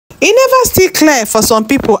never still clear for some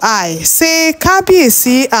people eye say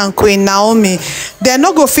Kabiyesi and Queen Naomi dem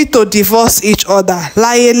no go fit to divorce each other.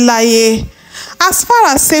 Laye. As far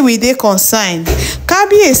as say we dey concerned,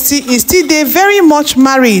 Kabiyesi is still dey very much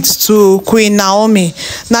married to Queen Naomi.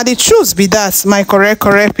 Now the truth be that, my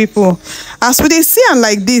correct people. As we dey see am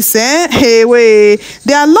like this, hey wey,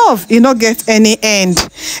 their love no get any end.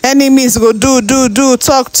 Enemies go do,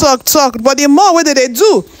 talk, but the more wey they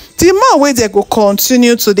do, the more way they go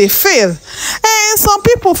continue to dey fail. And some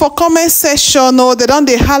people for comment section, they don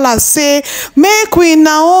dey holler say make Queen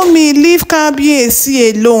Naomi leave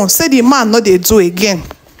Kabiyesi alone. Say the man no dey do again.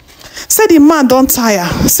 Say the man don tire.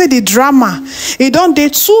 Say the drama e don dey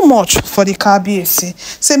too much for the Kabiyesi.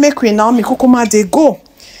 Say make Queen Naomi kukuma dey go.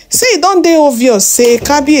 Say e don dey obvious say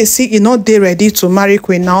Kabiyesi e no dey ready to marry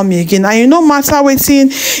Queen Naomi again. And no matter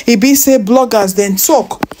wetin e be say bloggers dem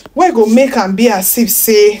talk, wey go make am be as if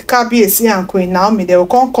say Kabiyesi and Queen Naomi they will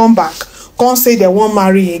come back, come say they won't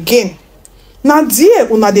marry again. Now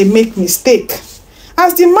there una dey make mistake.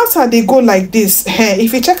 As the matter they go like this,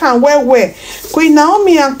 if you check am well, Queen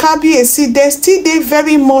Naomi and Kabiyesi they still dey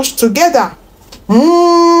very much together.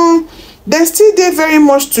 They still dey very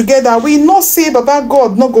much together. We know say Baba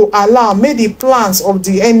God no go allow make the plans of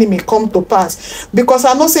the enemy come to pass. Because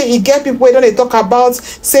I know say e get people wey don dey talk about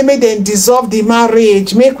say make dem dissolve the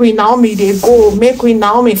marriage, make Queen Naomi dey go, make Queen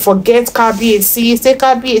Naomi forget Kabiyesi. Say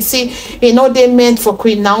Kabiyesi e no dey meant for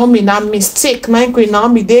Queen Naomi, na mistake. Na Queen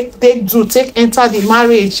Naomi take enter the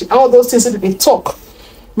marriage. All those things that they talk,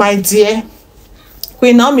 my dear.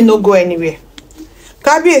 Queen Naomi no go anywhere.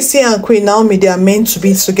 Kabiyesi and Queen Naomi they are meant to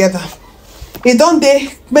be together. E don dey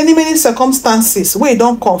many circumstances wey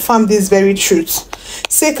don confirm this very truth.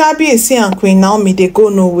 Say Kabiyesi and Queen Naomi they go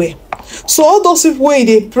nowhere. So all those people wey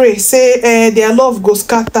dey pray say their love go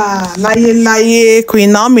scatter, laye,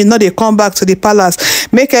 Queen Naomi no dey come back to the palace.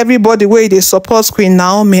 Make everybody wey dey support Queen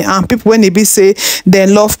Naomi and people when they be say they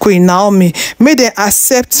love Queen Naomi, make dem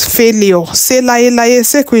accept failure. Say laye,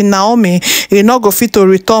 say Queen Naomi e no go fit to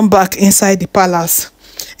return back inside the palace.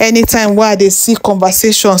 Anytime where they see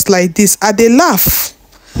conversations like this, I dey laugh.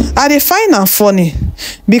 I dey find am funny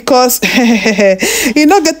because e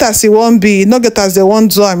no get as e wan be, e no get as they wan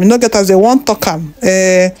do am, e no get as they wan talk am.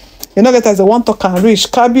 E no get as they wan talk am reach.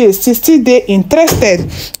 Kabiyesi still dey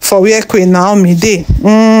interested for where Queen Naomi dey.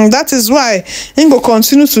 That is why he go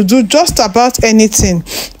continue to do just about anything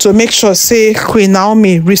to make sure say Queen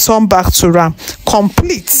Naomi return back to am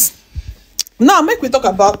complete. Now make we talk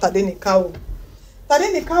about TADENIKAWO.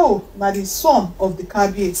 TADENIKAWO na the son of the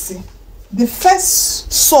Kabiyesi, the first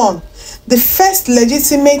son, the first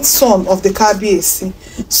legitimate son of the Kabiyesi.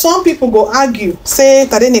 Some people go argue say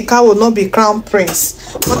TADENIKAWO not be crown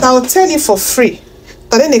prince, but I will tell you for free,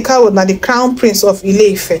 TADENIKAWO na the crown prince of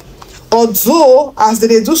Ile-Ife. Although as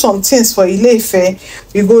they do some things for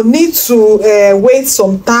Ile-Ife, you go need to wait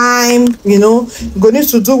some time, you go need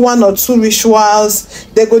to do 1 or 2 rituals.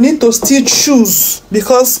 They go need to still choose,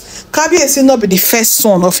 because Kabiyesi not be the first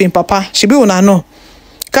son of him papa. She be una know.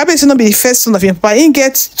 Kabiyesi not be the first son of him papa. He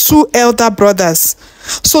get 2 elder brothers.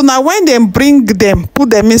 So now when they bring them, put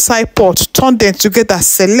them inside pot, turn them together,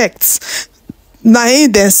 select. Now he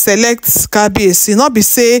then select Kabiyesi, not be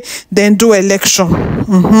say then do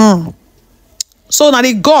election. So now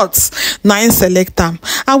the gods now in select them.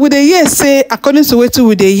 And with the year say, according to what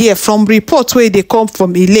we dey hear from report where they come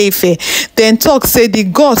from Ile-Ife, then talk say the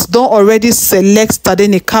gods don't already select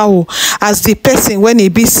TADENIKAWO as the person when he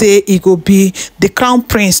be say he go be the crown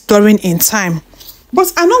prince during in time.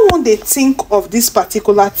 But I don't want to think of this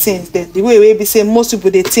particular thing then the way we be say most people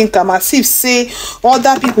they think am as if say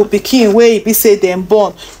other people pikin where be say them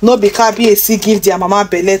born no be Kabiyesi give their mama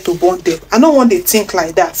belle to born them. I don't want to think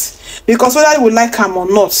like that, because whether you would like am or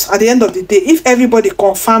not, at the end of the day, if everybody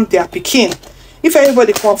confirm their pikin,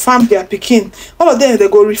 all of them they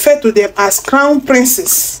go refer to them as crown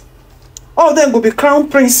princes. All of them go be crown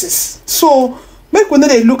princes. So make we know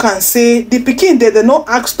they look and say the pikin they no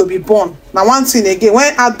ask to be born. Now one thing again,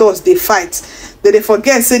 when adults they fight, they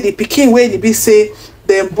forget say the pikin where they be say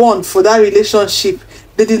they born for that relationship,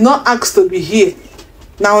 they did not ask to be here.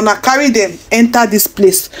 Now I carry them enter this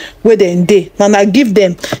place where they in day. Now I give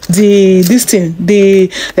them the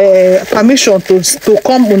permission to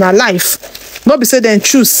come on a life. Not be say then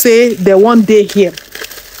choose say they one day here.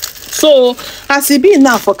 So as it be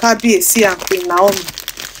now for Kabiyesi and Queen Naomi,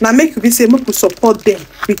 now make you be say make we support them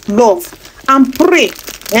with love and pray.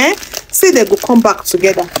 Say they go come back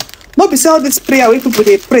together. Not be say all this prayer wey people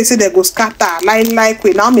they pray say they go scatter like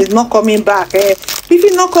Queen Naomi is not coming back. If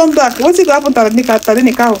he not come back, what's it going to happen to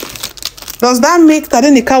TADENIKAWO? Does that make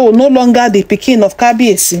TADENIKAWO no longer the pikin of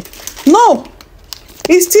Kabiyesi? No.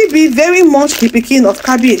 e still be very much the pikin of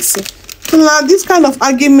Kabiyesi. So now this kind of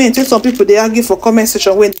argument wey some people dey argue for comment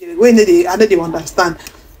section when they I no dey understand.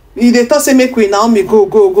 E dey talk say make Queen Naomi go.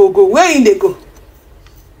 Where in dey go?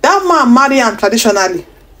 That man marry am traditionally.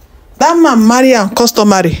 That man marry am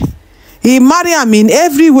customary. He marry am in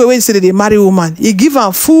every way wey say they marry woman. He give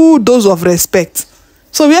am full dose of respect.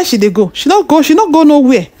 So where she dey go? She not go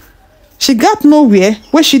nowhere. She got nowhere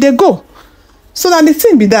where she dey go. So now the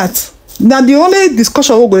thing be that. Now the only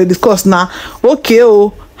discussion we go discuss now, okay,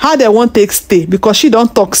 oh, how they won't take stay, because she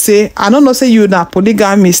don't talk say, I don't know, say you na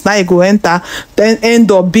polygamist, now you go enter, then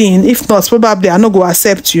end up being, if not, probably I not go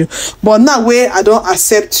accept you. But now where I don't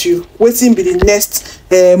accept you, waiting be the next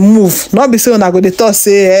move. Not be saying I go the talk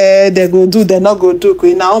say they go do, they not go do,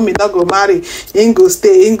 Queen Naomi not go marry, ain't go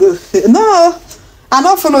stay, ain't go. No, I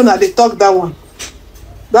not follow now they talk that one.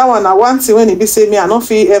 That one I want to when it be say me, I don't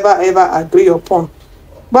feel ever agree upon.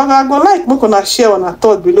 But I go like make una share on a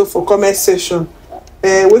thought below for comment section.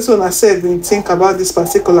 What una self been think about this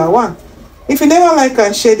particular one. If you never like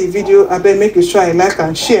and share the video, I beg make you try like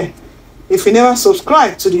and share. If you never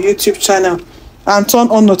subscribe to the YouTube channel and turn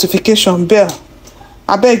on notification bell,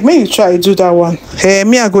 I beg make you try do that one.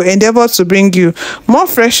 Me I go endeavor to bring you more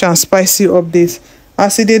fresh and spicy updates.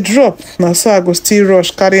 As they drop, now so I go still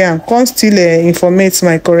rush carry and come still informate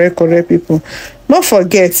my correct people. Don't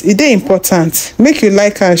forget, it is important. Make you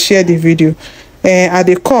like and share the video. I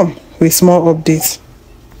dey come with more updates.